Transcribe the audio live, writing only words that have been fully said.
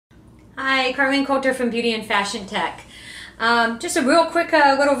Hi, Carlene Coulter from Beauty and Fashion Tech. Just a real quick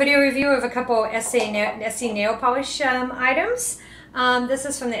little video review of a couple Essie nail polish items. This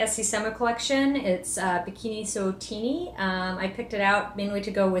is from the Essie Summer Collection. It's Bikini So Teeny. I picked it out mainly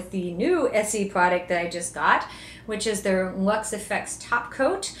to go with the new Essie product that I just got, which is their Luxe Effects Top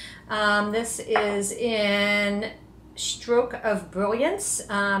Coat. This is in Stroke of Brilliance.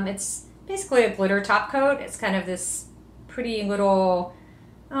 It's basically a glitter top coat. It's kind of this pretty little,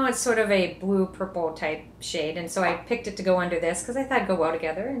 oh, it's sort of a blue-purple type shade, and so I picked it to go under this because I thought it'd go well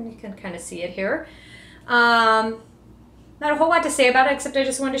together, and you can kind of see it here. Not a whole lot to say about it, except I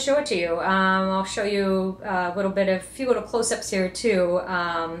just wanted to show it to you. I'll show you a few little close-ups here too,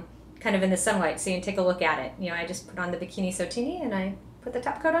 kind of in the sunlight, so you can take a look at it. You know, I just put on the Bikini So Teeny, and I put the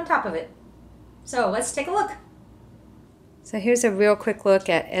top coat on top of it. So let's take a look. So here's a real quick look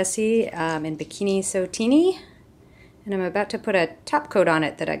at Essie in Bikini So Teeny. And I'm about to put a top coat on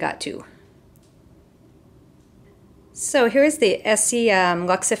it that I got too. So here's the Essie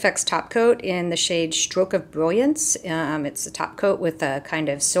Luxe Effects top coat in the shade Stroke of Brilliance. It's a top coat with a kind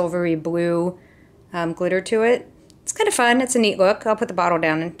of silvery blue glitter to it. It's kind of fun. It's a neat look. I'll put the bottle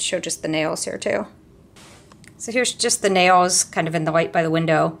down and show just the nails here too. So here's just the nails kind of in the light by the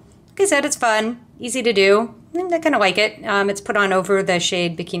window. Like I said, it's fun, easy to do, and I kind of like it. It's put on over the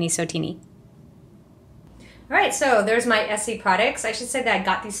shade Bikini So Teeny. All right, so there's my Essie products. I should say that I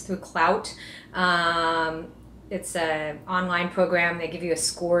got these through Clout. It's an online program. They give you a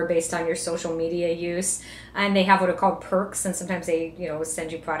score based on your social media use, and they have what are called perks, and sometimes they,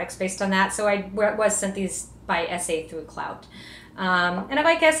 send you products based on that. So I was sent these by Essie through Clout, and I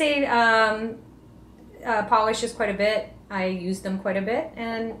like Essie polishes quite a bit. I use them quite a bit,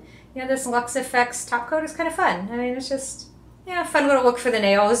 and this Luxe Effects top coat is kind of fun. I mean, it's just a fun little look for the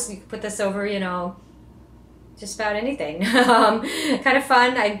nails. You can put this over, just about anything. Kind of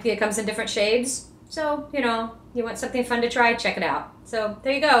fun. It comes in different shades. So, you want something fun to try, check it out. So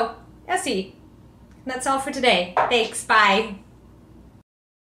there you go. Essie. And that's all for today. Thanks. Bye.